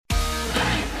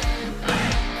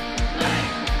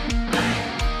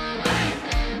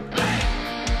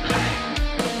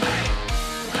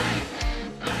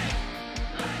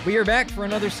We are back for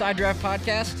another Side Draft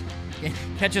podcast.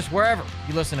 Catch us wherever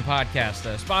you listen to podcasts.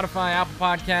 Spotify, Apple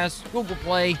Podcasts, Google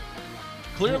Play.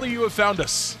 Clearly you have found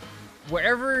us.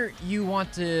 Wherever you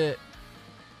want to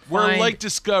We're like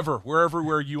Discover. We're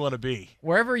everywhere you want to be.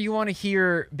 Wherever you want to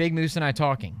hear Big Moose and I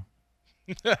talking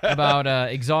about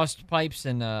exhaust pipes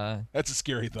and that's a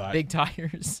scary thought. Big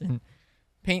tires and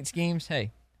paint schemes.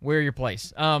 Hey, we're your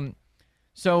place.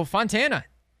 So Fontana.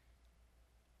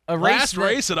 Last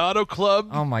race at Auto Club.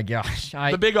 Oh my gosh.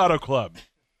 The big Auto Club.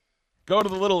 Go to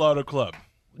the little Auto Club.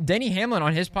 Denny Hamlin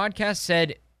on his podcast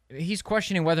said he's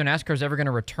questioning whether NASCAR is ever going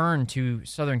to return to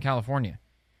Southern California.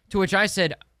 To which I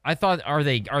said, I thought, are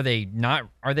they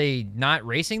not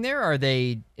racing there?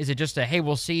 Is it just a, hey,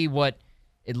 we'll see what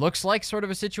it looks like sort of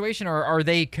a situation, or are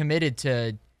they committed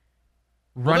to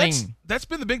running? Well, that's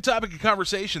been the big topic of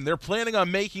conversation. They're planning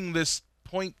on making this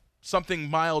point-something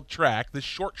mile track, this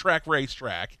short track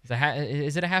racetrack.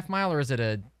 Is it a half mile or is it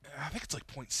a? I think it's like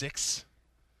 0.6.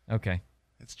 Okay.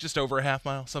 It's just over a half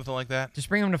mile, something like that. Just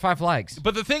bring them to Five Flags.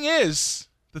 But the thing is,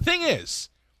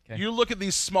 okay. You look at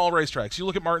these small racetracks. You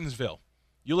look at Martinsville.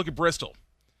 You look at Bristol.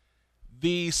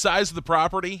 The size of the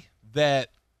property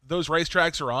that those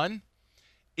racetracks are on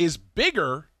is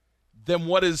bigger than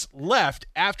what is left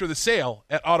after the sale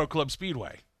at Auto Club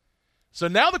Speedway. So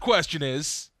now the question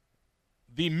is,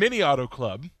 the mini Auto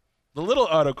Club, the little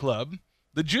Auto Club,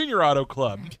 the junior Auto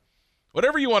Club,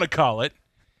 whatever you want to call it,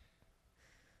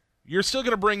 you're still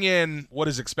going to bring in what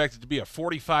is expected to be a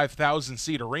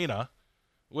 45,000-seat arena,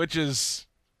 which is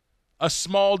a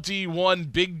small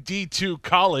D1, big D2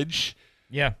 college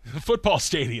football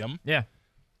stadium. Yeah.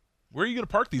 Where are you going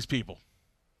to park these people?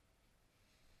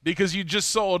 Because you just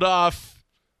sold off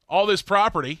all this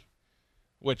property,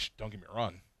 which, don't get me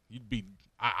wrong,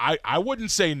 I wouldn't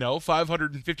say no,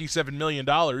 $557 million.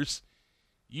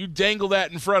 You dangle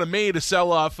that in front of me to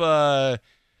sell off a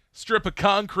strip of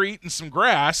concrete and some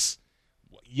grass.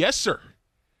 Yes, sir.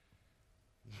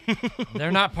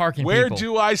 They're not parking Where people.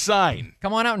 do I sign?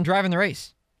 Come on out and drive in the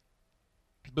race.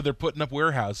 But they're putting up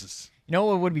warehouses. You know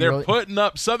what would be They're putting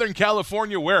up Southern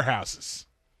California warehouses.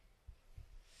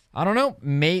 I don't know.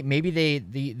 Maybe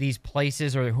these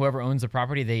places or whoever owns the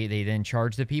property, they then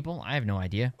charge the people. I have no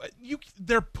idea.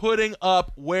 They're putting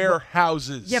up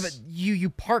warehouses. Yeah, but you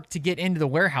park to get into the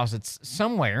warehouse. It's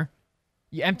somewhere.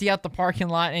 You empty out the parking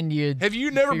lot and you. Have you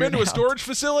never been to a storage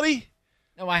facility?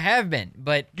 No, I have been,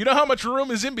 but you know how much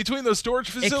room is in between those storage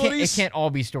facilities? It can't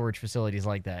all be storage facilities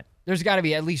like that. There's got to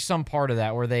be at least some part of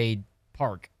that where they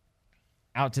park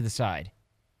out to the side.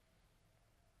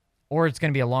 Or it's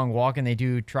going to be a long walk and they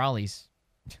do trolleys.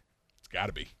 It's got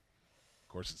to be. Of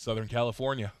course, it's Southern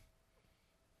California.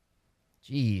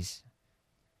 Jeez.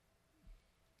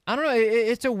 I don't know.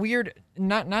 It's a weird,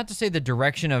 not to say the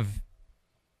direction of,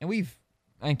 and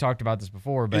I ain't talked about this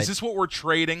before, but. Is this what we're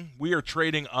trading? We are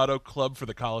trading Auto Club for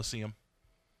the Coliseum.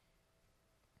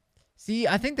 See,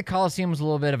 I think the Coliseum was a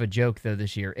little bit of a joke, though,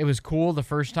 this year. It was cool the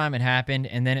first time it happened,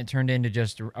 and then it turned into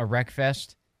just a wreck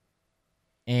fest.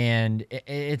 And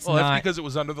it's not. Well, that's because it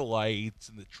was under the lights,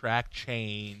 and the track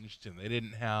changed, and they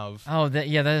didn't have. Oh,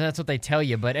 that's what they tell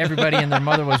you. But everybody and their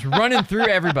mother was running through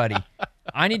everybody.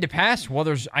 I need to pass.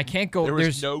 Well, I can't go.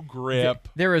 There's no grip.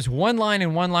 There is one line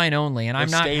and one line only, and I'm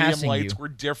not passing you. Stadium lights were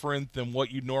different than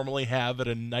what you normally have at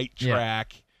a night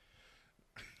track.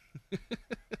 Yeah.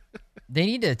 They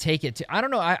need to take it to. I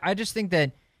don't know. I just think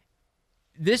that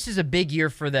this is a big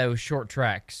year for those short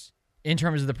tracks in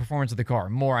terms of the performance of the car.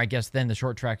 More, I guess, than the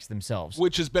short tracks themselves.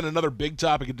 Which has been another big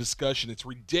topic of discussion. It's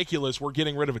ridiculous we're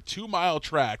getting rid of a 2-mile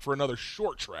track for another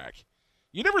short track.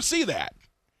 You never see that.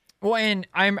 Well, and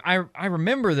I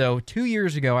remember, though, 2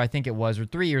 years ago, I think it was, or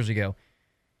 3 years ago,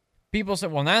 people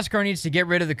said, well, NASCAR needs to get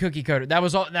rid of the cookie cutter. That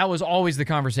was always the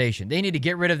conversation. They need to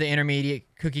get rid of the intermediate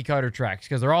cookie cutter tracks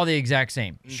because they're all the exact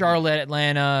same. Mm-hmm. Charlotte,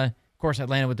 Atlanta, of course,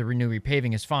 Atlanta with the new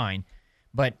repaving is fine,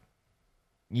 but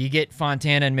you get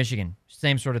Fontana in Michigan,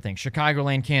 same sort of thing.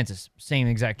 Chicagoland, Kansas, same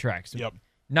exact tracks. Yep.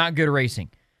 Not good racing.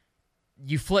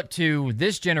 You flip to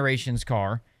this generation's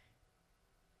car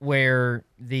where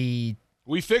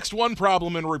we fixed one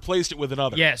problem and replaced it with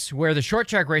another. Yes, where the short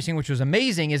track racing, which was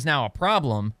amazing, is now a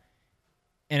problem,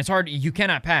 and it's hard. You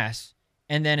cannot pass.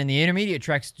 And then in the intermediate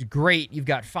tracks, it's great. You've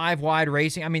got 5-wide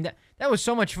racing. I mean, that was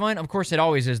so much fun. Of course, it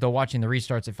always is, though, watching the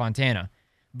restarts at Fontana.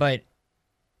 But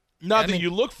not that you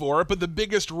look for it, but the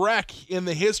biggest wreck in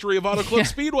the history of Auto Club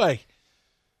Speedway.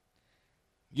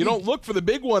 You don't look for the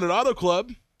big one at Auto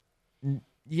Club.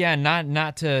 Yeah,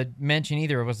 not to mention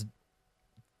either. It was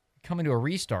coming to a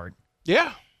restart.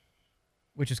 Yeah.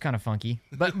 Which is kind of funky.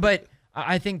 But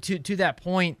I think to that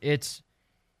point, it's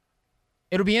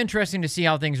It'll be interesting to see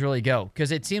how things really go,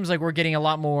 because it seems like we're getting a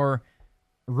lot more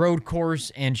road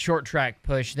course and short track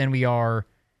push than we are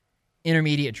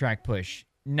intermediate track push.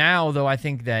 Now, though, I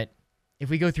think that if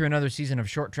we go through another season of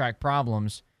short track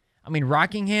problems, I mean,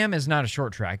 Rockingham is not a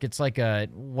short track. It's like a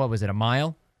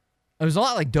mile? It was a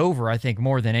lot like Dover, I think,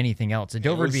 more than anything else.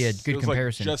 Dover would be a good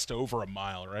comparison. Like just over a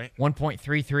mile, right?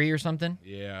 1.33 or something?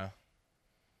 Yeah.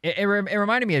 It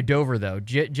reminded me of Dover, though,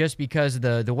 just because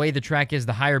the way the track is,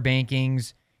 the higher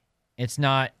bankings. It's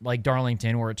not like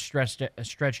Darlington where it's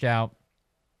stretched out.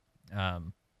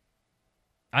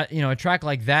 A track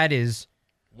like that is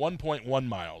 1.1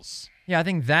 miles. Yeah, I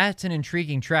think that's an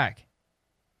intriguing track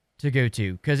to go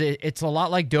to, because it's a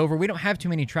lot like Dover. We don't have too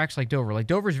many tracks like Dover. Like,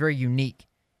 Dover's very unique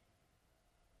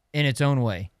in its own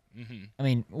way. Mm-hmm. I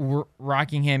mean,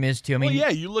 Rockingham is too. I mean, well, yeah,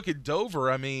 you look at Dover.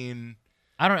 I mean,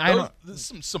 I don't.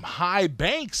 There's some high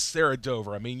banks there at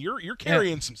Dover. I mean, you're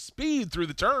carrying some speed through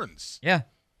the turns. Yeah,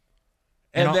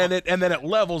 and then it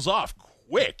levels off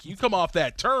quick. You come off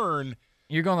that turn,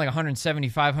 you're going like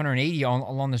 175, 180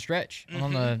 along the stretch,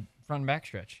 along the front and back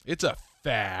stretch. It's a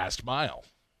fast mile.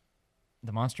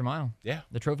 The Monster Mile. Yeah.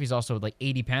 The trophy's also like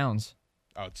 80 pounds.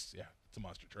 Oh, it's a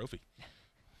monster trophy.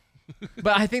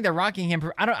 But I think that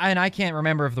Rockingham, I can't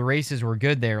remember if the races were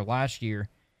good there last year,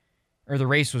 or the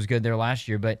race was good there last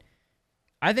year, but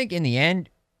I think in the end,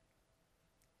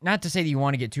 not to say that you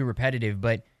want to get too repetitive,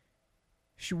 but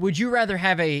would you rather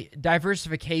have a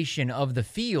diversification of the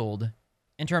field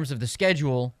in terms of the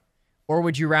schedule, or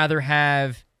would you rather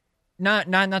have not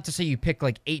to say you pick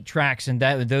like 8 tracks and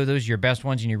those are your best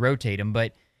ones and you rotate them,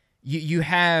 but you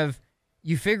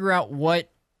figure out what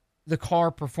the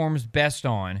car performs best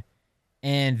on,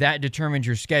 and that determines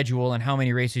your schedule and how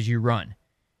many races you run.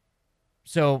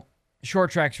 So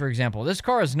short tracks, for example, this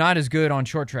car is not as good on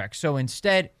short tracks. So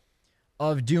instead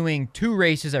of doing 2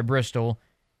 races at Bristol,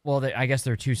 well, I guess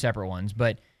they're 2 separate ones,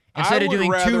 but instead of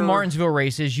doing 2 Martinsville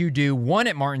races, you do 1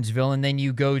 at Martinsville, and then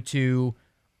you go to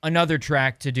another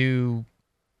track to do,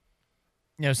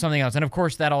 something else. And of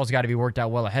course, that all's got to be worked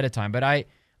out well ahead of time. But I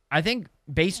think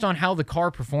based on how the car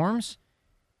performs,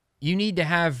 you need to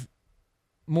have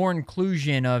more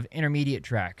inclusion of intermediate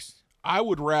tracks. I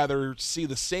would rather see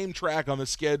the same track on the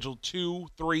schedule 2,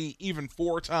 3, even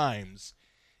 4 times.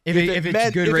 If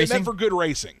it's good racing? If it meant for good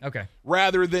racing. Okay.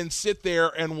 Rather than sit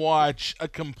there and watch a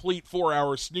complete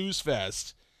 4-hour snooze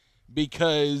fest,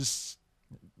 because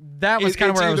that was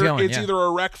kind of where I was going. It's either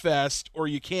a wreck fest, or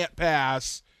you can't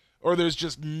pass, or there's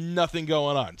just nothing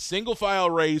going on. Single file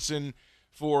racing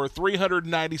for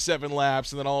 397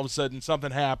 laps, and then all of a sudden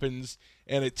something happens,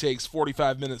 and it takes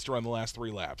 45 minutes to run the last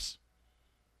 3 laps.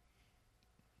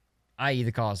 I.e.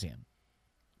 the Coliseum.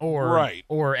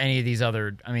 Or any of these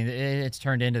other, I mean, it's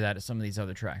turned into that at some of these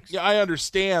other tracks. Yeah, I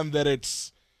understand that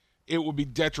it would be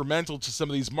detrimental to some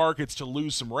of these markets to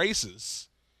lose some races.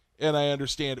 And I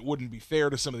understand it wouldn't be fair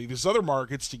to some of these other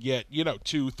markets to get,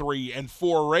 2, 3, and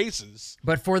 4 races.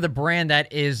 But for the brand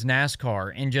that is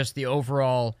NASCAR and just the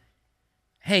overall,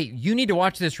 hey, you need to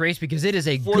watch this race because it is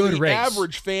a good race. For the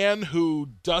average fan who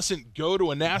doesn't go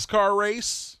to a NASCAR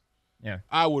race,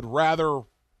 I would rather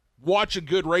watch a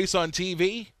good race on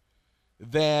TV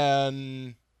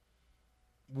than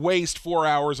waste 4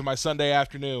 hours of my Sunday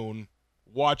afternoon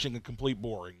watching a complete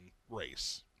boring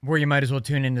race. Where you might as well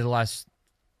tune into the last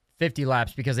 50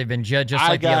 laps because they've been judged just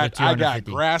like the other 250. I got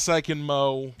grass I can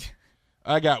mow.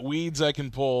 I got weeds I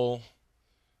can pull.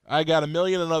 I got a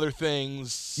million and other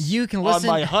things you can listen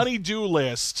on my honey-do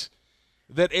list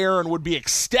that Aaron would be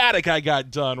ecstatic I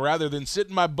got done, rather than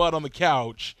sitting my butt on the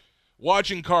couch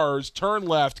watching cars turn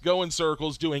left, go in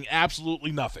circles, doing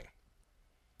absolutely nothing.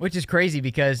 Which is crazy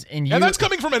because... And that's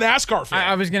coming from a NASCAR fan.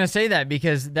 I was going to say that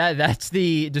because that's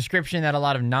the description that a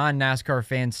lot of non-NASCAR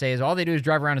fans say is all they do is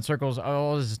drive around in circles,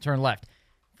 all this is turn left.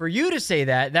 For you to say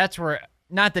that, that's where...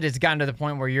 Not that it's gotten to the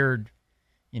point where you're,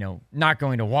 not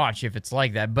going to watch if it's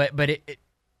like that, but it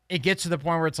gets to the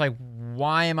point where it's like,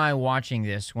 why am I watching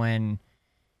this when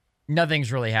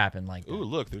nothing's really happened like that? Ooh,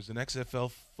 look, there's an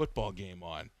XFL football game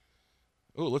on.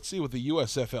 Oh, let's see what the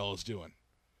USFL is doing.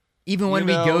 Even when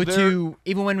we go to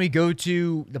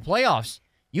the playoffs,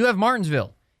 you have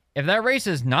Martinsville. If that race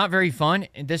is not very fun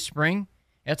this spring,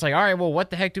 it's like, all right, well,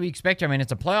 what the heck do we expect? I mean,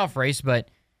 it's a playoff race, but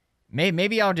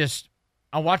maybe I'll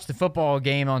watch the football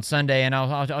game on Sunday and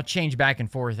I'll change back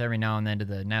and forth every now and then to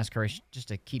the NASCAR race just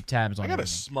to keep tabs on. I got everything. a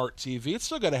smart TV. It's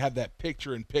still got to have that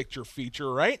picture-in-picture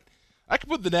feature, right? I could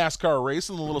put the NASCAR race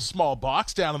in the little small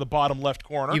box down in the bottom left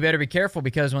corner. You better be careful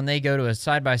because when they go to a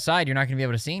side-by-side, you're not going to be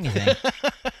able to see anything.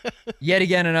 Yet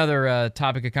again, another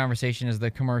topic of conversation is the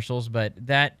commercials, but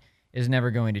that is never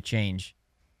going to change.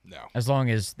 No. as long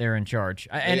as they're in charge.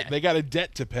 They got a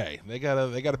debt to pay. They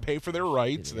gotta pay for their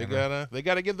rights. They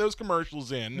gotta get those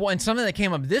commercials in. Well, and something that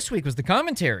came up this week was the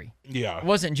commentary. Yeah. It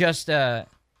wasn't just AJ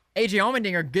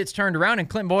Allmendinger gets turned around and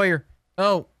Clint Boyer.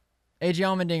 Oh, AJ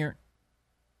Allmendinger.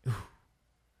 Ooh,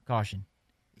 caution.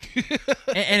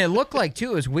 and it looked like,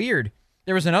 too, it was weird.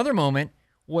 There was another moment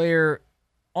where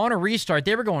on a restart,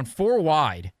 they were going 4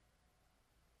 wide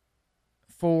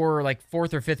for like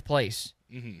 4th or 5th place.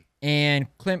 Mm-hmm. And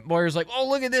Clint Boyer's like, oh,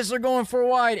 look at this. They're going 4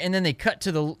 wide. And then they cut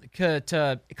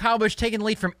to Kyle Busch taking the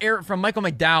lead from Michael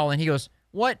McDowell. And he goes,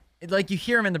 what? Like, you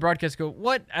hear him in the broadcast go,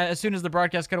 what? As soon as the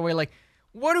broadcast cut away, like,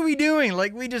 what are we doing?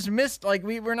 Like, we just missed. Like,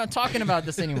 we're not talking about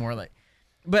this anymore. Like,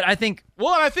 but I think.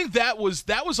 Well, and I think that was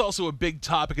also a big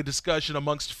topic of discussion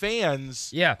amongst fans.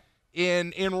 Yeah.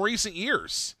 In recent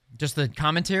years. Just the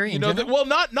commentary? Well,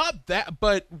 not that,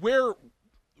 but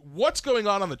what's going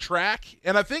on the track.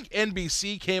 And I think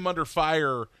NBC came under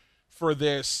fire for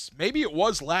this. Maybe it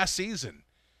was last season.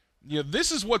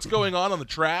 This is what's going on the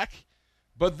track,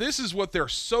 but this is what they're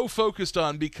so focused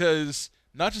on because,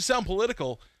 not to sound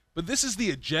political, but this is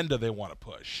the agenda they want to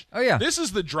push. Oh, yeah. This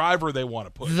is the driver they want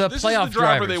to push. This is the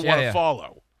driver they want to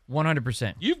follow.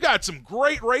 100%. You've got some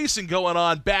great racing going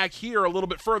on back here a little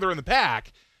bit further in the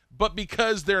pack, but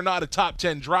because they're not a top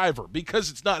 10 driver, because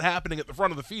it's not happening at the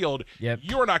front of the field,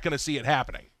 you're not going to see it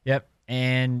happening. Yep.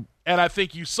 And I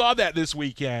think you saw that this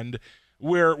weekend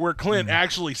where Clint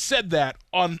actually said that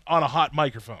on a hot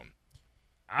microphone.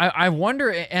 I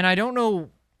wonder, and I don't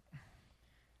know.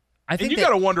 I think you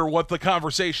got to wonder what the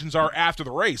conversations are after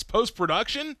the race.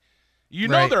 Post-production,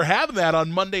 they're having that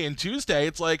on Monday and Tuesday.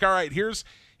 It's like, all right, here's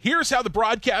how the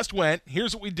broadcast went.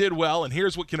 Here's what we did well, and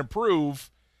here's what can improve.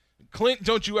 Clint,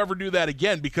 don't you ever do that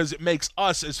again because it makes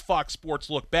us as Fox Sports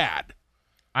look bad.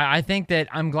 I think that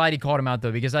I'm glad he called him out,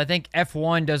 though, because I think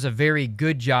F1 does a very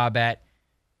good job at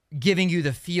giving you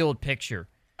the field picture.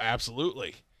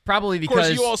 Absolutely. Probably because... Of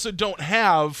course, you also don't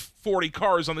have 40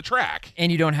 cars on the track.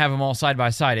 And you don't have them all side by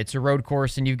side. It's a road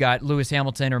course, and you've got Lewis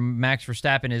Hamilton or Max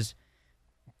Verstappen is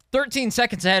 13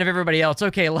 seconds ahead of everybody else.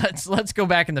 Okay, let's go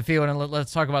back in the field and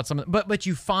let's talk about some... But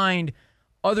you find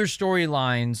other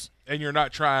storylines... And you're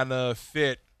not trying to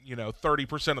fit,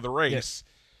 30% of the race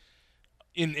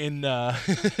in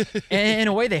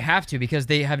a way they have to because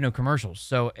they have no commercials.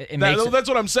 So that's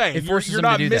what I'm saying. You're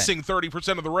not missing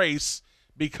 30% of the race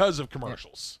because of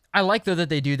commercials. I like, though, that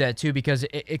they do that, too, because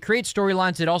it creates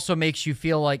storylines. It also makes you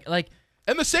feel like...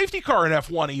 And the safety car in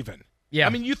F1 even. Yeah. I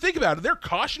mean, you think about it. Their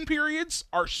caution periods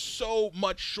are so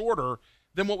much shorter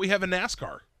than what we have in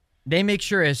NASCAR. They make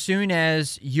sure as soon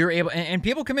as you're able... And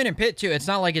people come in and pit, too. It's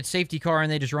not like it's safety car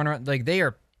and they just run around. Like,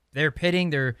 they're pitting.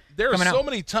 There are so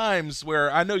many times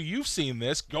where I know you've seen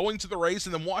this, going to the race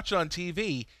and then watch it on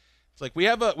TV. It's like we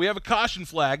have a caution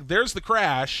flag. There's the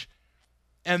crash.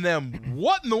 And then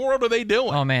what in the world are they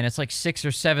doing? Oh, man, it's like 6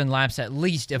 or 7 laps at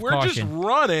least of caution. We're just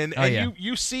running, and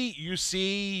you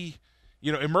see,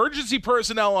 emergency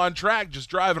personnel on track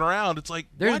just driving around. It's like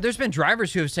there's been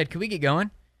drivers who have said, "Can we get going?"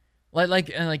 Like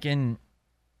in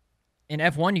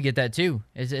F1, you get that too.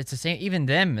 It's the same. Even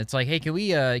them, it's like, "Hey, can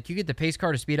you get the pace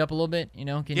car to speed up a little bit?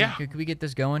 Can we get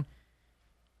this going?"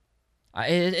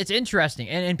 It's interesting,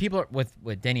 and people are,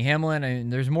 with Denny Hamlin,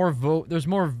 and there's more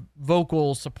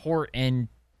vocal support and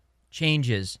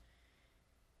changes.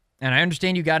 And I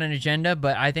understand you got an agenda,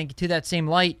 but I think to that same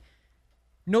light,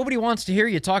 nobody wants to hear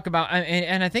you talk about.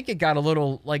 And I think it got a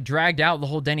little dragged out, the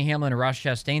whole Denny Hamlin and Ross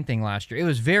Chastain thing last year. It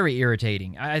was very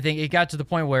irritating. I think it got to the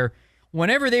point where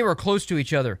whenever they were close to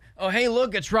each other, oh hey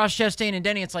look, it's Ross Chastain and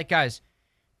Denny. It's like, guys,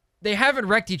 they haven't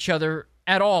wrecked each other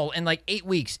at all in 8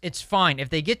 weeks. It's fine. If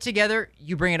they get together,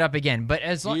 you bring it up again. But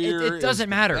as long it doesn't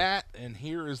matter. And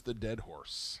here is the dead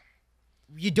horse.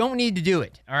 You don't need to do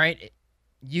it. All right.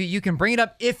 You can bring it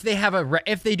up if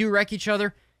they do wreck each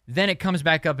other, then it comes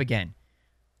back up again.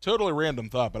 Totally random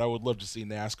thought, but I would love to see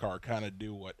NASCAR kind of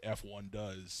do what F1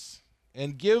 does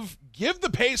and give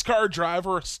the pace car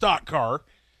driver a stock car,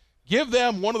 give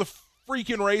them one of the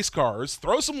freaking race cars,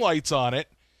 throw some lights on it,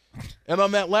 and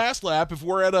on that last lap, if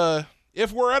we're at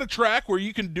a track where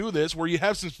you can do this, where you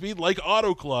have some speed like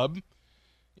Auto Club,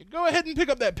 you go ahead and pick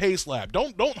up that pace lap.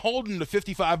 Don't hold them to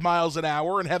 55 miles an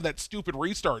hour and have that stupid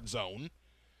restart zone.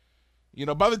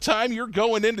 By the time you're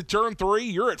going into turn 3,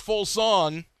 you're at full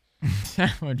song.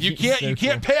 You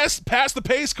can't pass the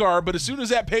pace car, but as soon as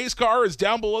that pace car is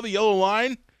down below the yellow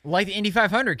line, like the Indy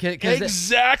 500,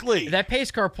 exactly, that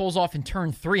pace car pulls off in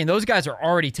turn 3, and those guys are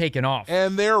already taking off,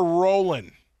 and they're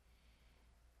rolling.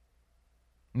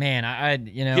 Man,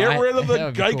 get rid of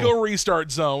the Geico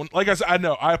restart zone. Like I said, I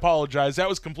know, I apologize. That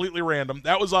was completely random.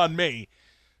 That was on me.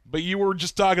 But you were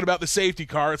just talking about the safety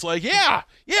car. It's like, yeah,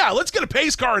 let's get a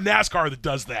pace car in NASCAR that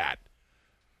does that.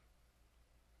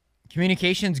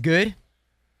 Communication's good.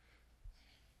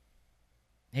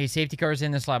 Hey, safety car's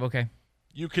in this lap. Okay.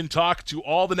 You can talk to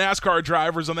all the NASCAR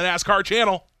drivers on the NASCAR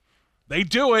channel. They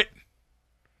do it.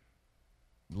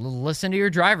 Listen to your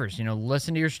drivers.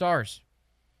 Listen to your stars.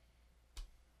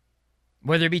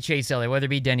 Whether it be Chase Elliott, whether it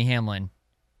be Denny Hamlin,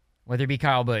 whether it be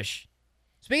Kyle Busch.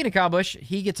 Speaking of Kyle Busch,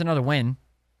 he gets another win.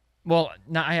 Well,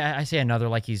 no, I say another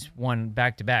like he's won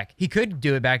back-to-back. He could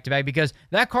do it back-to-back because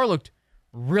that car looked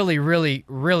really, really,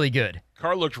 really good.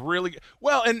 Car looked really good.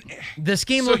 Well, and the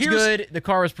scheme looked good. The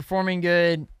car was performing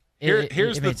good.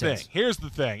 Here's the thing. Sense. Here's the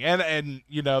thing. And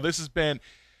this has been,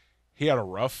 he had a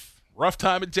rough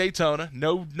time at Daytona,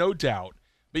 no doubt.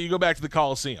 But you go back to the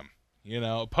Coliseum,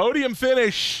 podium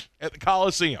finish at the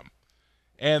Coliseum,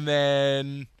 and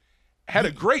then had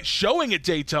a great showing at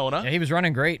Daytona. Yeah, he was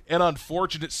running great. An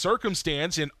unfortunate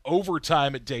circumstance in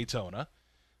overtime at Daytona,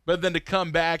 but then to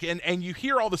come back and you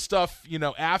hear all the stuff,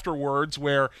 afterwards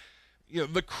where,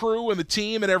 the crew and the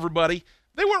team and everybody,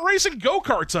 they went racing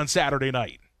go-karts on Saturday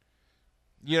night.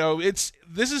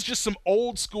 This is just some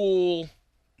old school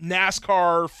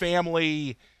NASCAR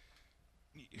family.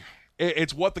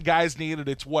 It's what the guys needed.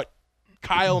 It's what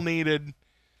Kyle needed.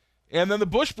 And then the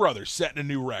Busch brothers setting a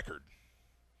new record.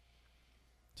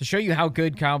 To show you how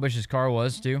good Kyle Busch's car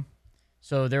was, too.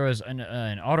 So there was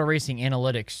an Auto Racing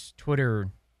Analytics Twitter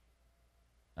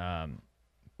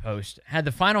post. Had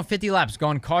the final 50 laps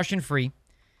gone caution-free,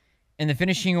 and the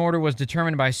finishing order was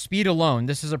determined by speed alone.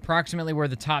 This is approximately where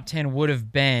the top 10 would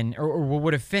have been, or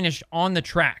would have finished on the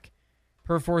track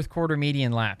per fourth quarter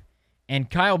median lap. And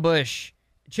Kyle Busch,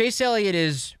 Chase Elliott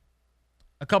is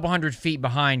a couple hundred feet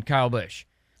behind Kyle Busch.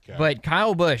 Okay. But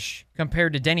Kyle Busch,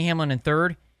 compared to Denny Hamlin in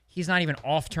third, he's not even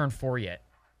off turn 4 yet,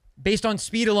 based on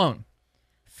speed alone.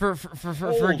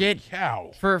 Forget,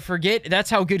 that's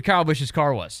how good Kyle Busch's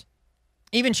car was.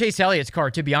 Even Chase Elliott's car,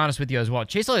 to be honest with you as well.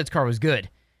 Chase Elliott's car was good,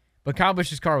 but Kyle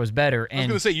Busch's car was better. I was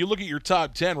going to say, you look at your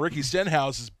top 10, Ricky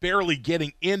Stenhouse is barely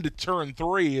getting into turn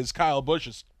 3 as Kyle Busch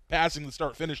is passing the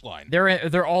start-finish line.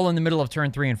 They're all in the middle of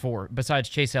turn 3 and 4, besides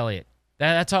Chase Elliott.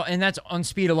 That's all, and that's on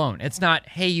speed alone. It's not,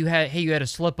 hey, you had a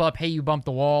slip up, hey, you bumped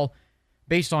the wall.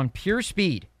 Based on pure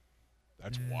speed.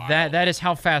 That's wild. That is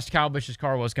how fast Kyle Busch's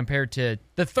car was compared to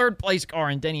the third place car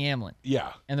in Denny Hamlin.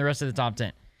 Yeah. And the rest of the top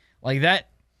 10. Like that,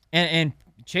 and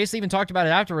Chase even talked about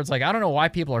it afterwards. Like, I don't know why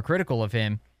people are critical of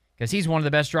him, because he's one of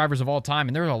the best drivers of all time.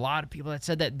 And there were a lot of people that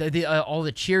said that all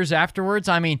the cheers afterwards.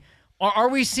 I mean, are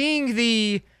we seeing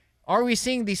the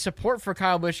support for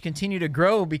Kyle Busch continue to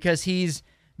grow because he's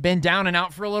been down and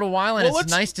out for a little while, and it's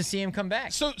nice to see him come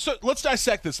back? So let's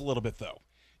dissect this a little bit, though.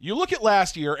 You look at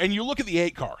last year, and you look at the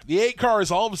 8 car. The 8 car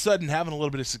is all of a sudden having a little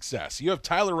bit of success. You have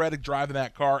Tyler Reddick driving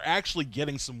that car, actually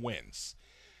getting some wins.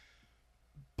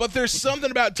 But there's something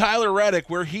about Tyler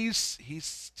Reddick where he's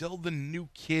still the new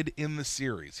kid in the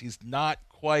series. He's not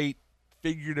quite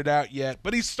figured it out yet,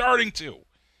 but he's starting to.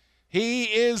 He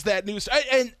is that new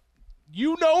 – and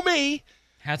you know me.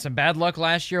 Had some bad luck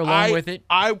last year along with it.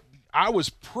 I was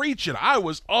preaching. I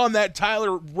was on that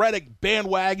Tyler Reddick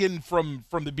bandwagon from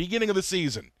the beginning of the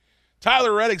season.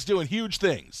 Tyler Reddick's doing huge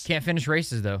things. Can't finish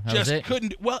races, though. That Just was it.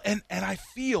 couldn't. Well, and I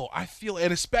feel,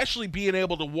 and especially being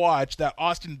able to watch that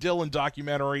Austin Dillon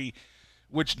documentary,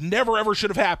 which never ever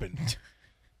should have happened.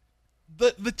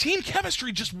 The team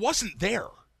chemistry just wasn't there.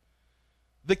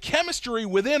 The chemistry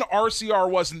within RCR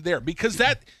wasn't there, because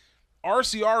that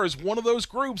RCR is one of those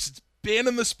groups that's been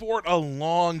in the sport a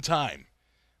long time.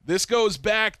 This goes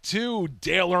back to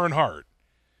Dale Earnhardt.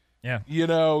 Yeah. You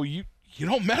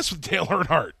don't mess with Dale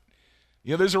Earnhardt.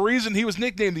 There's a reason he was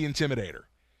nicknamed the Intimidator.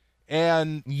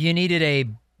 And you needed a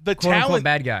quote-unquote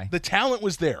bad guy. The talent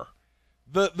was there.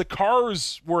 The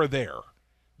cars were there.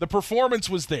 The performance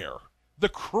was there. The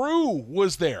crew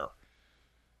was there.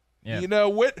 Yeah.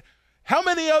 How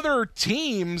many other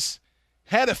teams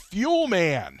had a fuel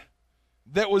man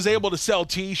that was able to sell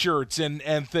T-shirts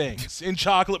and things in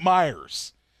Chocolate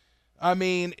Myers? I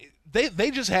mean,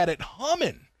 they just had it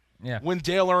humming when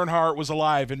Dale Earnhardt was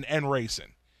alive and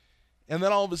racing. And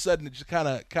then all of a sudden it just kind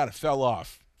of fell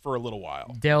off for a little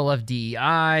while. Dale left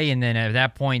DEI, and then at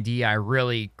that point DEI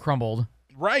really crumbled.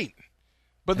 Right.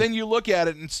 But then you look at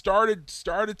it and started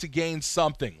to gain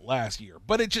something last year.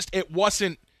 But it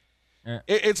wasn't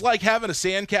it's like having a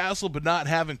sandcastle but not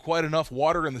having quite enough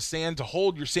water in the sand to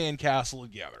hold your sandcastle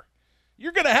together.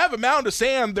 You're going to have a mound of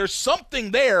sand. There's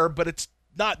something there, but it's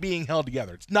not being held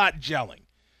together. It's not gelling.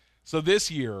 So this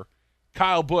year,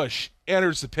 Kyle Busch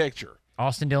enters the picture.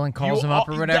 Austin Dillon calls him up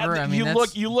or whatever.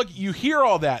 You hear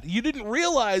all that. You didn't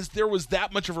realize there was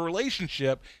that much of a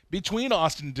relationship between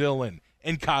Austin Dillon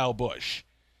and Kyle Busch.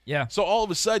 Yeah. So all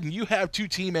of a sudden, you have two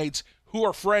teammates who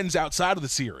are friends outside of the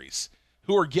series,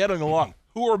 who are getting along,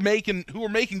 who are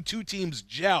making two teams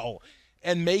gel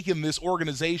and making this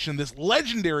organization, this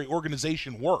legendary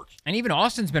organization, work. And even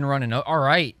Austin's been running all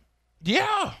right.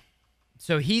 Yeah.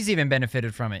 So he's even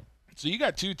benefited from it. So you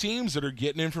got two teams that are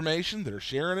getting information, that are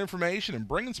sharing information, and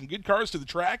bringing some good cars to the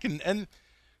track, and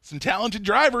some talented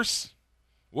drivers,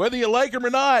 whether you like them or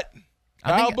not.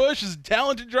 Kyle Busch is a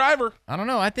talented driver. I don't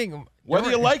know. I think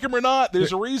whether you like him or not,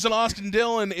 there's a reason Austin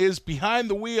Dillon is behind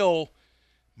the wheel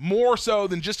more so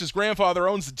than just his grandfather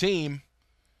owns the team.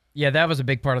 Yeah, that was a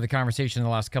big part of the conversation in the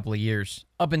last couple of years.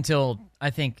 Up until, I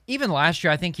think, even last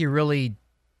year, I think he really,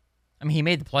 he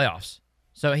made the playoffs.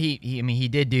 So he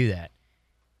did do that.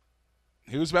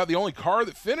 He was about the only car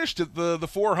that finished at the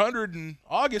 400 in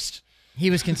August. He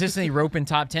was consistently roping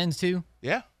top tens too.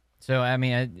 Yeah. So,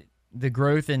 the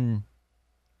growth and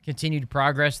continued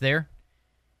progress there.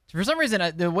 So for some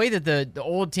reason, the way that the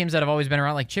old teams that have always been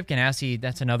around, like Chip Ganassi,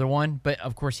 that's another one. But,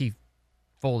 of course, he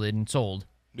folded and sold.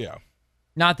 Yeah.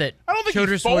 Not that I don't think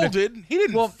Childress he folded. He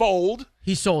didn't fold.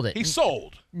 He sold it. He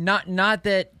sold. Not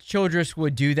that Childress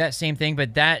would do that same thing,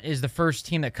 but that is the first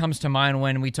team that comes to mind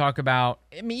when we talk about,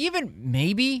 even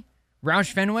maybe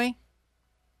Roush Fenway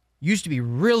used to be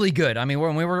really good. When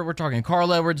we're talking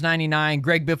Carl Edwards 99,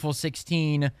 Greg Biffle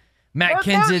 16, Matt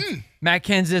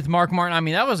Kenseth, Mark Martin.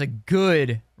 That was a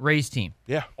good race team.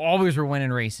 Yeah. Always were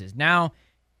winning races. Now,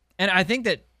 and I think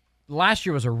that last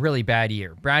year was a really bad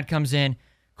year. Brad comes in,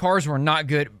 cars were not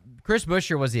good. Chris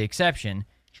Buescher was the exception.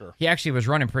 Sure. He actually was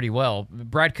running pretty well.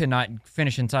 Brad could not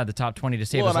finish inside the top 20 to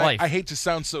save his life. I hate to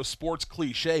sound so sports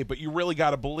cliche, but you really got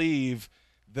to believe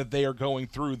that they are going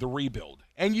through the rebuild.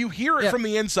 And you hear it from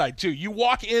the inside, too. You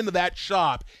walk into that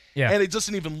shop, and it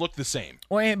doesn't even look the same.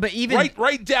 Well, but even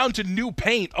right down to new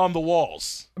paint on the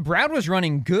walls. Brad was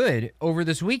running good over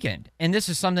this weekend. And this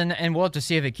is something, and we'll have to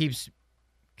see if it keeps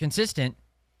consistent,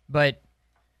 but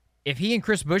if he and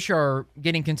Chris Buescher are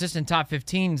getting consistent top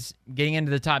 15s, getting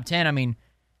into the top 10,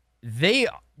 they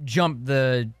jumped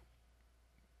the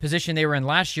position they were in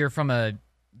last year from the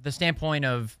standpoint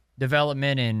of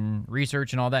development and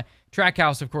research and all that.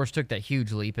 Trackhouse, of course, took that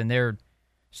huge leap, and they're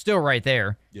still right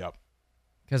there. Yep.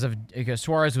 Because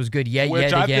Suarez was good yet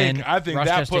again. I think Ross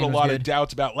that put a lot of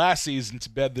doubts about last season to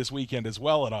bed this weekend as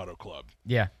well at Auto Club.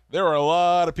 Yeah. There were a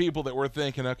lot of people that were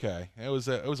thinking, okay, it was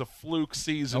a fluke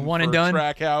season a one for and done?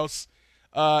 Trackhouse.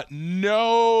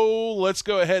 No, let's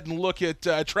go ahead and look at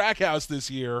Trackhouse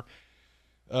this year.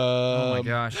 Oh my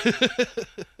gosh.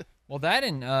 Well, that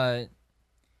and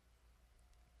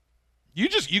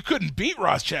you couldn't beat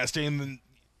Ross Chastain.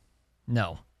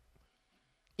 No.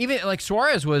 Even like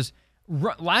Suarez was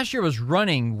last year was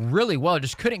running really well,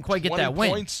 just couldn't quite get that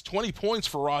win. 20 points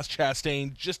for Ross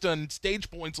Chastain just on stage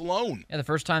points alone. Yeah, the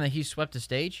first time that he swept a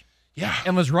stage. Yeah.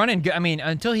 And was running good.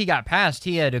 Until he got past,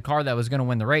 he had a car that was going to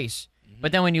win the race. Mm-hmm.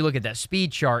 But then when you look at that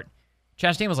speed chart,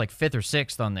 Chastain was like 5th or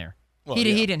 6th on there. Well, he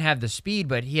didn't have the speed,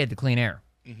 but he had the clean air.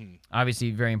 Mm-hmm.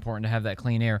 Obviously, very important to have that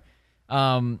clean air.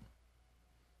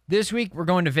 This week, we're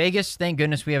going to Vegas. Thank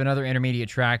goodness we have another intermediate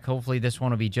track. Hopefully, this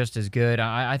one will be just as good.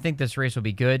 I think this race will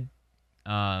be good.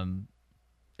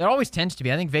 It always tends to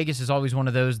be. I think Vegas is always one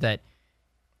of those that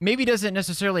maybe doesn't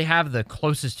necessarily have the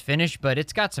closest finish, but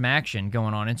it's got some action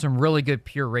going on and some really good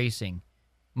pure racing,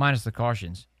 minus the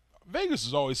cautions. Vegas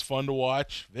is always fun to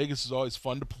watch. Vegas is always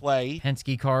fun to play.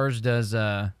 Penske Cars does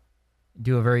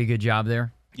do a very good job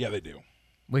there. Yeah, they do.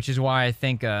 Which is why I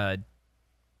think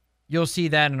you'll see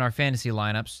that in our fantasy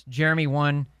lineups. Jeremy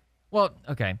won. Well,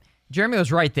 okay. Jeremy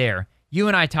was right there. You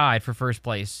and I tied for first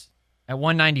place at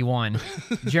 191.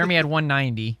 Jeremy had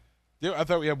 190. Yeah, I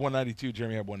thought we had 192.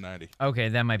 Jeremy had 190. Okay,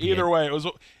 that might be Either way,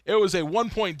 it was a 1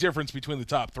 point difference between the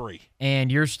top three.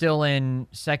 And you're still in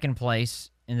second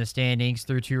place in the standings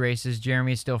through 2 races.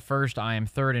 Jeremy is still first. I am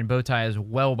third, and Bowtie is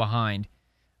well behind.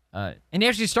 And he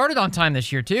actually started on time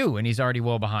this year, too, and he's already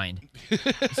well behind.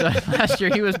 So last year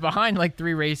he was behind like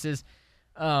 3 races.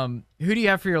 Who do you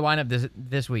have for your lineup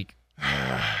this week?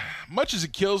 Much as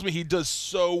it kills me, he does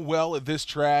so well at this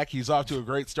track. He's off to a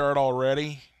great start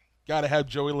already. Got to have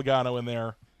Joey Logano in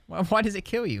there. Well, why does it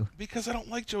kill you? Because I don't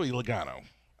like Joey Logano.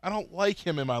 I don't like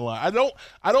him in my line.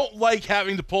 I don't like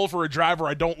having to pull for a driver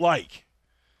I don't like.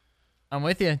 I'm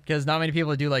with you, because not many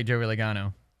people do like Joey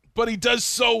Logano. But he does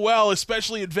so well,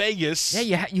 especially at Vegas.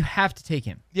 Yeah, you have to take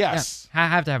him. Yes. Yeah,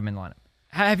 have to have him in the lineup.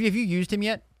 Have you used him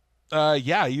yet?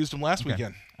 Yeah, I used him last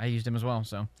weekend. I used him as well,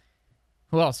 so.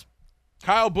 Who else?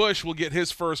 Kyle Busch will get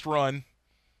his first run.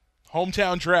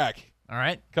 Hometown track. All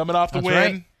right. Coming off the That's win.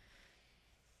 right.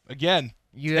 Again,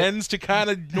 tends to kind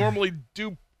of normally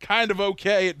do kind of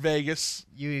okay at Vegas.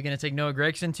 You going to take Noah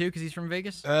Gragson, too, because he's from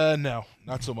Vegas? No,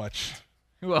 not so much.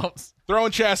 Who else?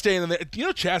 Throwing Chastain in there. You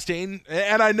know Chastain,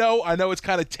 and I know it's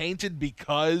kind of tainted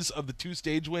because of the 2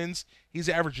 stage wins. He's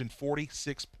averaging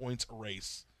 46 points a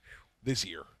race this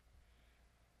year.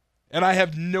 And I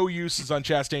have no uses on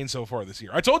Chastain so far this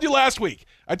year. I told you last week.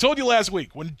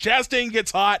 When Chastain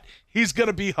gets hot, he's going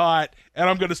to be hot, and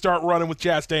I'm going to start running with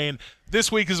Chastain.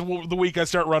 This week is the week I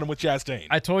start running with Chastain.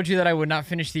 I told you that I would not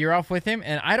finish the year off with him,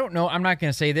 and I don't know. I'm not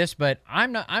going to say this, but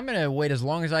I'm going to wait as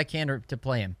long as I can to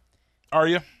play him. Are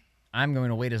you? I'm going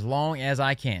to wait as long as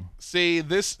I can. See,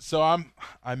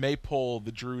 I may pull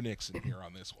the Drew Nixon here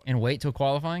on this one. And wait till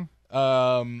qualifying?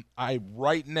 I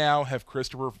right now have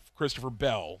Christopher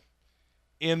Bell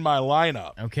in my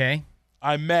lineup. Okay.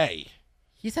 I may.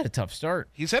 He's had a tough start.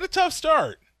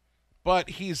 But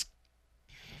he's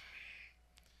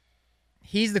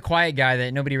the quiet guy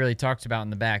that nobody really talks about in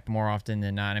the back more often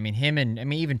than not. I mean, him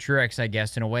and even Truex, I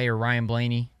guess, in a way, or Ryan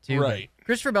Blaney, too. Right. But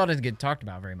Christopher Bell doesn't get talked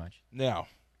about very much. Now.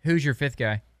 Who's your 5th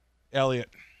guy? Elliott.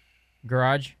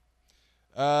 Garage?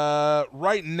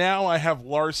 Right now I have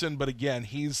Larson, but again,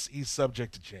 he's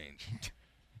subject to change.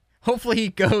 Hopefully he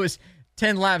goes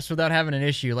 10 laps without having an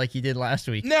issue like he did last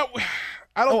week. No,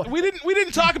 we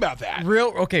didn't talk about that.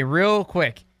 Real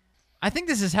quick. I think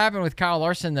this has happened with Kyle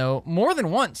Larson, though, more than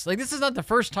once. Like, this is not the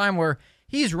first time where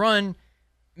he's run,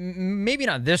 maybe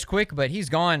not this quick, but he's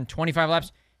gone 25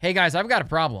 laps. Hey, guys, I've got a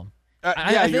problem.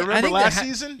 You remember last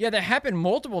season? Yeah, that happened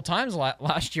multiple times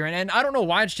last year, and I don't know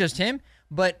why it's just him,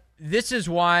 but this is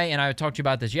why, and I talked to you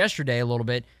about this yesterday a little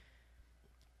bit,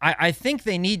 I think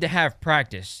they need to have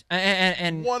practice.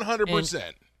 And 100%.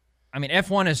 I mean,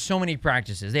 F1 has so many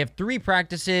practices. They have 3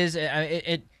 practices,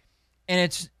 and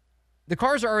it's the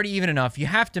cars are already even enough. You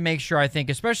have to make sure, I think,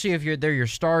 especially if they're your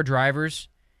star drivers,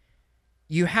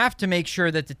 you have to make sure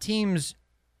that the teams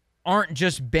aren't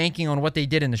just banking on what they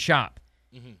did in the shop.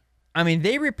 Mm-hmm. I mean,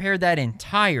 they repaired that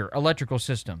entire electrical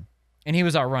system, and he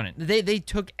was out running. They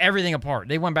took everything apart.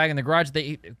 They went back in the garage.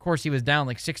 Of course, he was down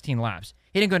like 16 laps.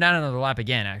 He didn't go down another lap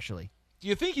again, actually. Do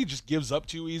you think he just gives up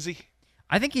too easy?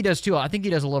 I think he does, too. I think he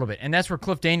does a little bit, and that's where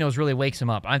Cliff Daniels really wakes him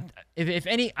up. I don't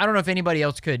know if anybody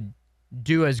else could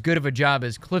do as good of a job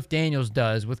as Cliff Daniels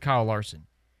does with Kyle Larson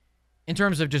in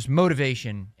terms of just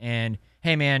motivation and,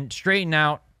 hey, man, straighten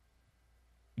out,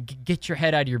 get your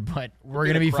head out of your butt. We're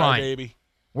going to be fine. Baby.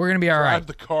 We're going to be all right. Drive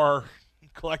the car,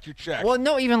 collect your check. Well,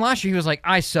 no, even last year he was like,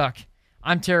 I suck.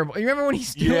 I'm terrible. You remember when he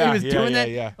was doing that?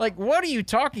 Yeah. Like, what are you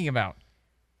talking about?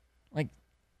 Like,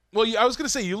 well, I was going to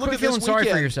say, you look at this weekend. Feeling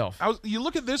sorry for yourself. You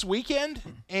look at this weekend,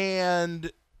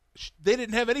 and they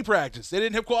didn't have any practice. They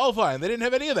didn't have qualifying. They didn't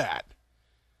have any of that.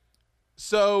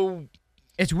 So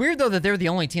it's weird though that they're the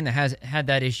only team that has had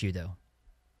that issue though.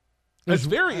 It's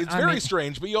very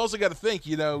strange. But you also got to think,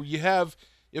 you have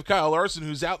Kyle Larson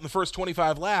who's out in the first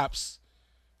 25 laps.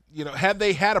 Had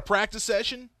they had a practice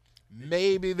session,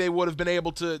 maybe they would have been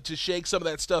able to shake some of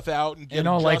that stuff out and get in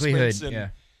all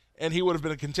likelihood, and he would have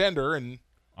been a contender. And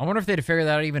I wonder if they'd have figured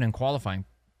that out even in qualifying.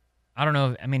 I don't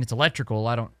know. I mean, it's electrical.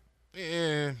 I don't.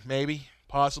 Maybe,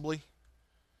 possibly.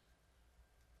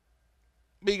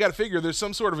 But you got to figure there's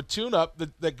some sort of a tune-up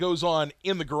that goes on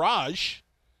in the garage.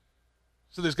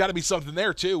 So there's got to be something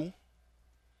there, too.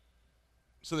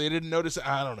 So they didn't notice it.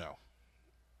 I don't know.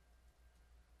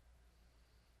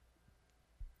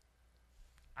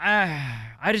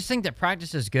 I just think that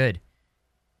practice is good.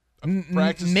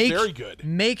 Practice is very good.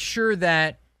 Make sure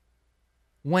that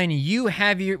when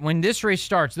this race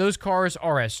starts, those cars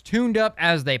are as tuned up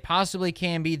as they possibly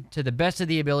can be to the best of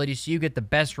the ability so you get the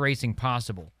best racing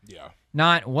possible. Yeah.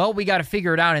 Not, well, we got to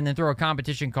figure it out and then throw a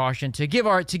competition caution to give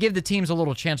the teams a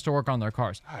little chance to work on their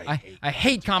cars. I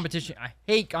hate competition. I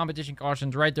hate competition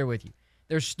cautions right there with you.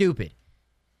 They're stupid.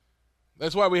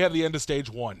 That's why we have the end of stage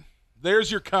 1.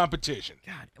 There's your competition.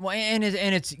 God. Well, and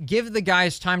it's give the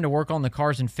guys time to work on the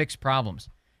cars and fix problems.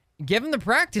 Give them the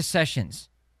practice sessions.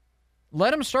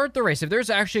 Let them start the race. If there's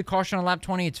actually a caution on lap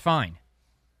 20, it's fine.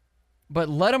 But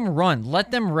let them run.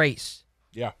 Let them race.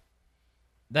 Yeah.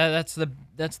 That's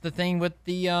the thing with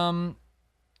the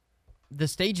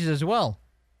stages as well.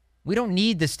 We don't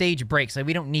need the stage breaks. Like,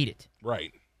 we don't need it.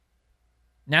 Right.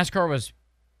 NASCAR was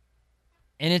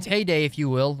in its heyday, if you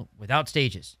will, without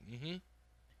stages. Mm-hmm.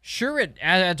 Sure, it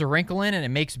adds a wrinkle in and it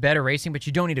makes better racing, but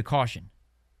you don't need a caution.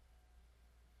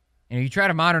 You try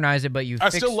to modernize it, but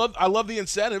I love the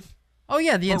incentive. Oh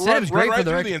yeah, the incentive's great for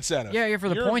the incentive. Yeah, for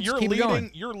the points. Keep going.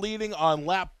 You're leading on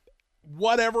lap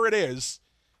whatever it is.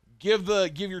 Give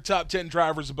your top 10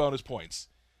 drivers a bonus points,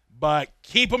 but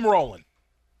keep them rolling.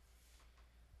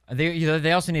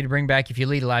 They also need to bring back, if you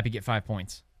lead a lap, you get 5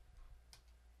 points.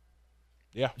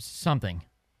 Yeah. Something.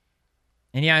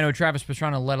 And yeah, I know Travis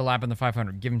Pastrana led a lap in the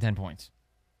 500. Give him 10 points.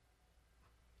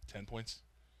 10 points.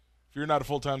 If you're not a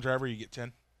full-time driver, you get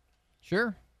 10.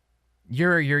 Sure.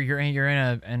 You're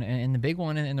in the big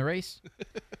one in the race.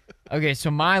 Okay,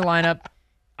 so my lineup,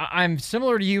 I'm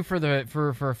similar to you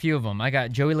for a few of them. I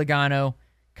got Joey Logano,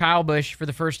 Kyle Busch for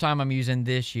the first time I'm using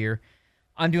this year.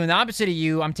 I'm doing the opposite of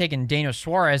you. I'm taking Daniel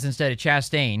Suarez instead of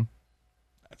Chastain.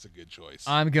 That's a good choice.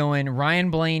 I'm going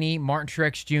Ryan Blaney, Martin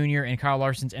Truex Jr., and Kyle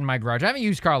Larson's in my garage. I haven't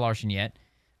used Kyle Larson yet,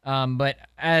 but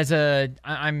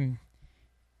I'm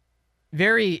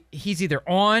very, he's either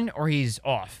on or he's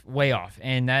off, way off,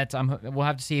 and we'll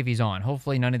have to see if he's on.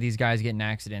 Hopefully none of these guys get in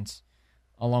accidents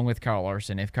along with Kyle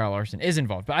Larson if Kyle Larson is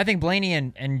involved. But I think Blaney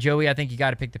and Joey, I think you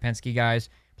got to pick the Penske guys.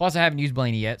 Plus, I haven't used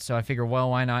Blaney yet, so I figure,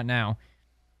 well, why not now?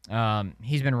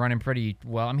 He's been running pretty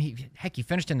well. I mean, he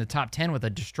finished in the top 10 with a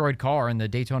destroyed car in the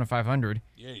Daytona 500.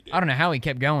 Yeah, he did. I don't know how he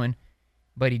kept going,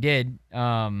 but he did.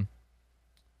 Truex,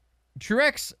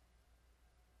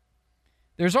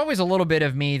 there's always a little bit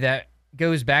of me that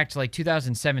goes back to like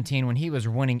 2017 when he was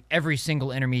winning every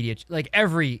single intermediate, like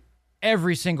every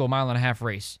single mile-and-a-half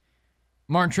race.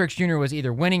 Martin Truex Jr. was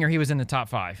either winning or he was in the top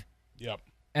 5. Yep.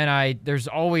 And there's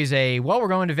always we're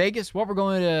going to Vegas, we're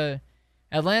going to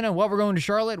Atlanta, we're going to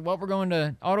Charlotte, we're going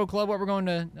to Auto Club, we're going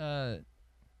to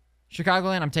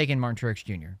Chicagoland. I'm taking Martin Truex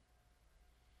Jr.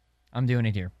 I'm doing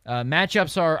it here.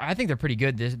 Matchups I think they're pretty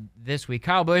good this week.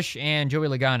 Kyle Busch and Joey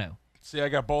Logano. See, I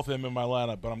got both of them in my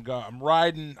lineup, but I'm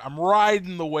riding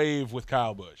the wave with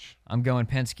Kyle Busch. I'm going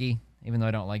Penske, even though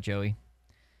I don't like Joey.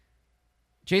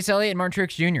 Chase Elliott and Martin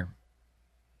Truex Jr.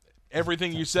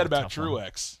 Everything you said about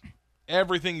Truex.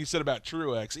 Everything you said about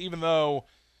Truex, even though,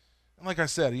 like I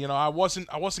said, I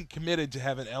wasn't committed to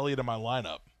having Elliott in my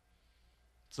lineup.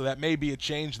 So that may be a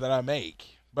change that I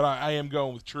make. But I am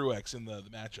going with Truex in the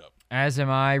matchup. As am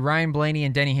I. Ryan Blaney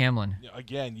and Denny Hamlin.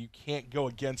 Again, you can't go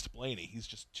against Blaney. He's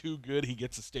just too good. He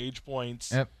gets the stage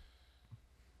points. Yep.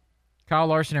 Kyle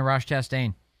Larson and Ross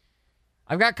Chastain.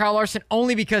 I've got Kyle Larson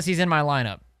only because he's in my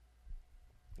lineup.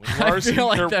 I feel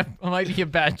like that might be a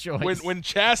bad choice. When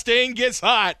Chastain gets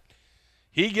hot,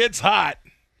 he gets hot.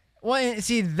 Well,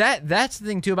 see, that's the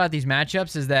thing, too, about these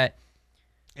matchups is that...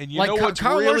 And you know what's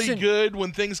Kyle really Larson, good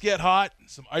when things get hot?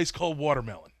 Some ice-cold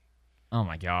watermelon. Oh,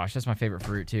 my gosh. That's my favorite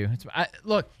fruit, too.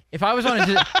 Look, if I was on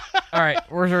a... all right,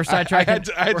 we're sidetracking.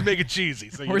 I had to make it cheesy.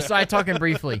 So we're side-talking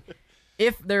briefly.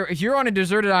 If you're on a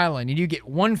deserted island and you get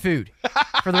one food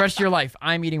for the rest of your life,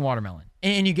 I'm eating watermelon.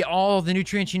 And you get all the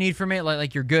nutrients you need from it,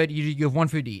 like you're good. You have one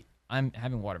food to eat. I'm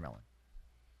having watermelon.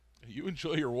 You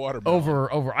enjoy your watermelon.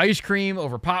 Over ice cream,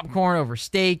 over popcorn, over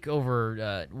steak,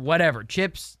 over whatever.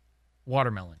 Chips,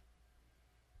 watermelon.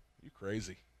 You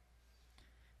crazy.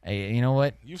 Hey, you know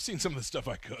what? You've seen some of the stuff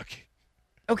I cook.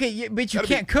 Okay, yeah, but you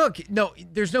can't cook. No,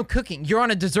 there's no cooking. You're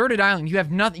on a deserted island. You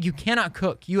have nothing. You cannot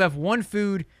cook. You have one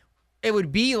food. It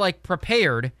would be like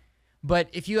prepared, but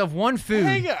if you have one food, all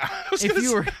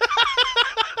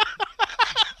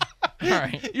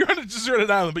right, you're on a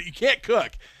deserted island, but you can't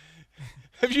cook.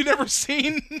 Have you never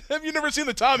seen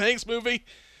the Tom Hanks movie?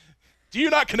 Do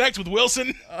you not connect with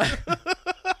Wilson?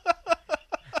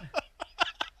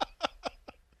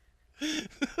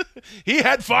 He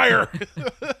had fire.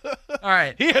 All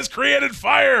right. He has created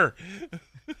fire.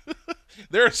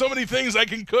 There are so many things I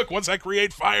can cook once I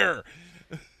create fire.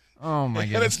 Oh, my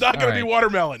goodness. And it's not going to be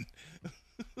watermelon.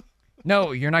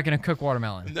 No, you're not going to cook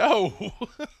watermelon. No.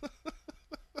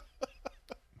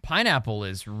 Pineapple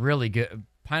is really good.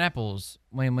 Pineapple's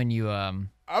when you I'm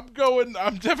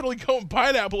definitely going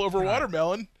pineapple over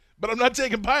watermelon, but I'm not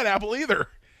taking pineapple either.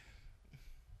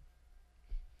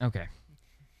 Okay.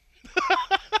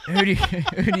 Who do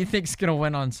you think's going to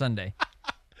win on Sunday?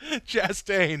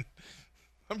 Chastain.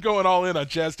 I'm going all in on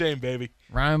Chastain, baby.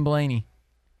 Ryan Blaney.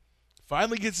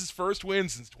 Finally gets his first win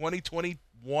since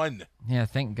 2021. Yeah,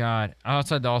 thank God.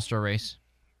 Outside the All-Star race.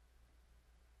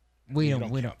 We don't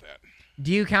count that.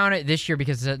 Do you count it this year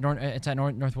because it's at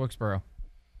North Wilkesboro?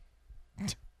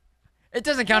 It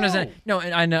doesn't count as no.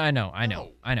 I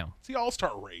know. It's the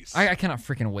All-Star race. I cannot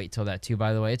freaking wait till that too.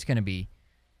 By the way, it's gonna be.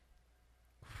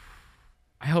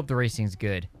 I hope the racing's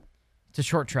good. It's a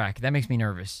short track. That makes me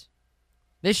nervous.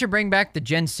 They should bring back the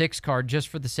Gen 6 card just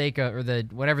for the sake of, or the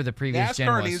whatever the previous gen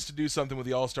was. NASCAR needs to do something with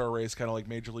the All-Star race, kind of like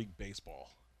Major League Baseball.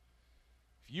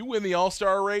 If you win the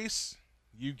All-Star race,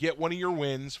 you get one of your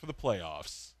wins for the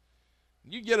playoffs.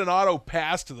 You get an auto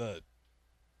pass to the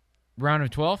round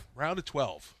of 12. Round of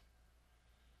 12.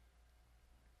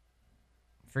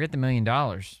 Forget the $1 million.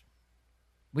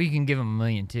 We can give them $1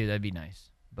 million too. That'd be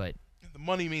nice. But The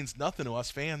money means nothing to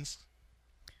us fans.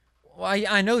 Well,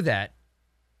 I know that.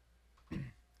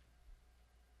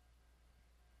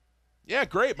 Yeah,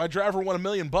 great. My driver won $1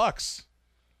 million.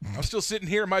 I'm still sitting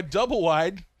here in my double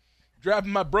wide,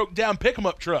 driving my broke down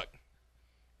pick-em-up truck.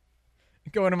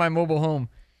 Going to my mobile home.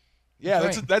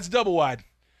 Yeah, that's double wide.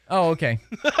 Oh, okay.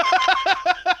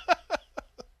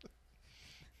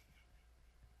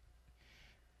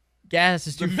 Gas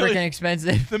is too freaking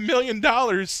expensive. The $1 million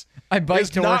is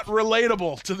not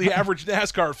relatable to the average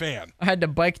NASCAR fan. I had to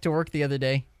bike to work the other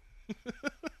day.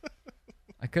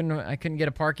 I couldn't get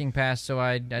a parking pass, so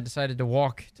I decided to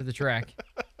walk to the track.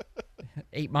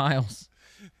 8 miles.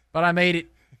 But I made it.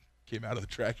 Came out of the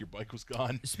track, your bike was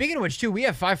gone. Speaking of which, too, we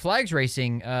have Five Flags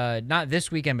racing, not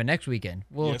this weekend, but next weekend.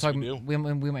 Yes, we do. We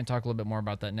might talk a little bit more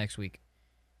about that next week.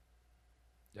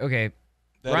 Okay.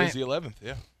 That is the 11th,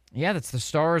 yeah. Yeah, that's the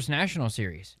Stars National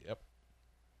Series. Yep.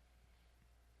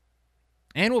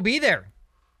 And we'll be there.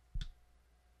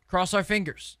 Cross our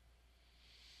fingers.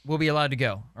 We'll be allowed to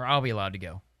go, or I'll be allowed to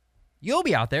go. You'll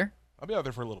be out there. I'll be out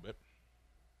there for a little bit.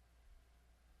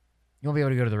 You won't be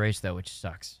able to go to the race, though, which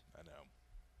sucks. I know.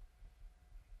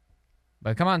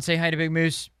 But come on, say hi to Big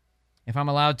Moose. If I'm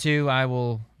allowed to, I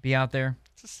will be out there.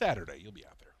 It's a Saturday. You'll be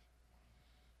out there.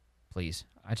 Please.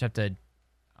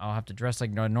 I'll have to dress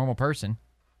like a normal person.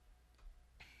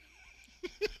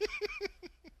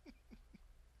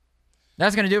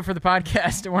 That's going to do it for the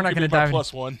podcast. We're not going to dive in.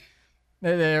 +1.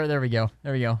 There we go.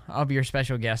 There we go. I'll be your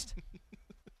special guest.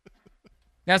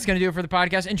 That's going to do it for the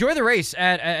podcast. Enjoy the race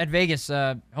at Vegas.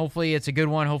 Hopefully it's a good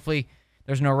one. Hopefully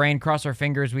there's no rain. Cross our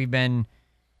fingers.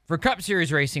 For Cup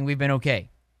Series racing, we've been okay.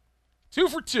 2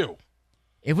 for 2.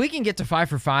 If we can get to 5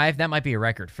 for 5, that might be a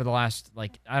record for the last,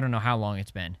 I don't know how long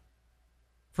it's been.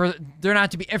 For there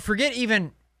not to be, forget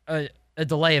even a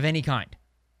delay of any kind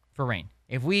for rain.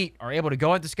 If we are able to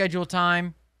go at the scheduled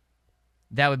time,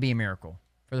 that would be a miracle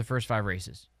for the first 5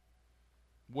 races.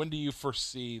 When do you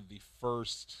foresee the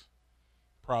first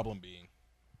problem being?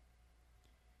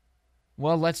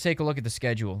 Well, let's take a look at the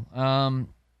schedule.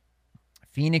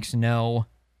 Phoenix, no.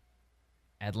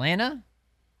 Atlanta?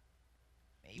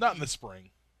 Maybe. Not in the spring.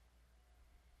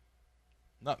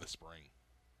 Not in the spring.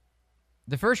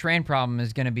 The first rain problem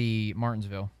is going to be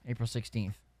Martinsville, April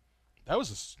 16th. That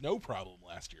was a snow problem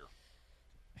last year.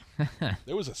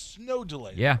 There was a snow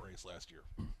delay in that race last year.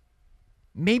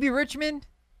 Maybe Richmond?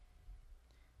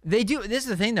 They do. This is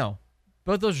the thing, though.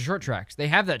 Both those are short tracks. They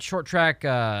have that short track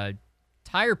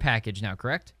tire package now,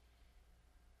 correct?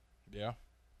 Yeah.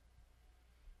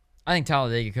 I think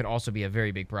Talladega could also be a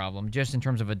very big problem, just in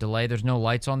terms of a delay. There's no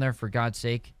lights on there, for God's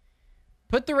sake.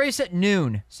 Put the race at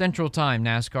noon Central Time,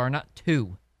 NASCAR, not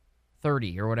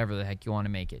 2:30 or whatever the heck you want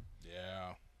to make it.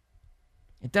 Yeah.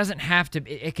 It doesn't have to.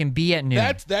 It can be at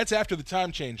noon. That's after the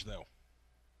time change, though.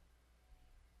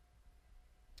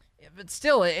 But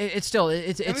still, it's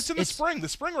in the spring. The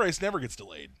spring race never gets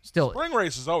delayed. Still, spring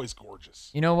race is always gorgeous.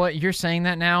 You know what? You're saying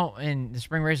that now, and the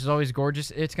spring race is always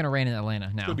gorgeous. It's going to rain in Atlanta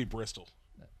now. It's going to be Bristol.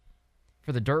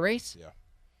 For the dirt race? Yeah.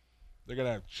 They're going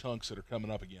to have chunks that are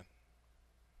coming up again.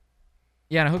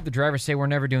 Yeah, and I hope the drivers say we're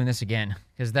never doing this again,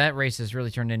 because that race has really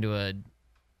turned into it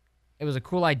was a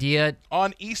cool idea.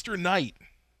 On Easter night.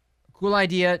 Cool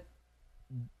idea.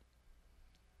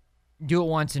 Do it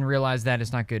once and realize that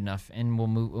it's not good enough, and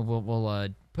we'll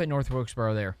put North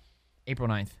Wilkesboro there, April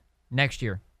 9th, next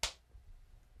year.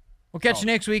 We'll catch you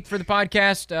next week for the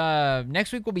podcast.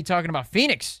 Next week we'll be talking about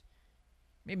Phoenix.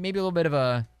 Maybe a little bit of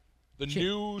the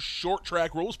new short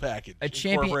track rules package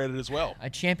incorporated as well. A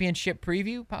championship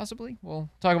preview, possibly. We'll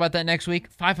talk about that next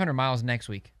week. 500 miles next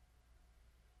week.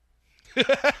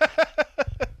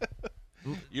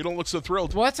 You don't look so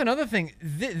thrilled. Well, that's another thing.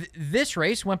 This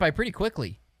race went by pretty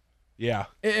quickly. Yeah.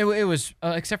 It was,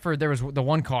 except for there was the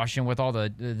one caution with all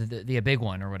the big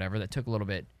one or whatever that took a little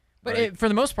bit. But for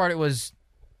the most part, it was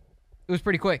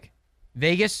pretty quick.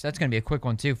 Vegas, that's going to be a quick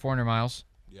one too, 400 miles.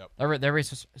 Yep. That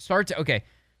race starts,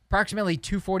 approximately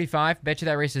 2:45. Bet you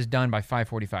that race is done by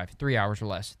 5:45, 3 hours or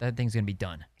less. That thing's going to be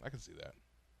done. I can see that.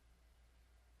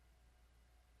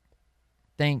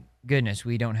 Thank goodness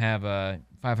we don't have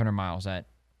 500 miles at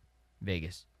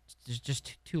Vegas. It's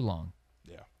just too long.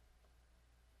 Yeah.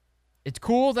 It's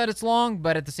cool that it's long,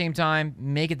 but at the same time,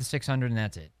 make it the 600 and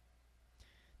that's it.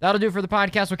 That'll do it for the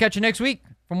podcast. We'll catch you next week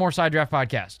for more Side Draft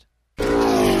Podcast.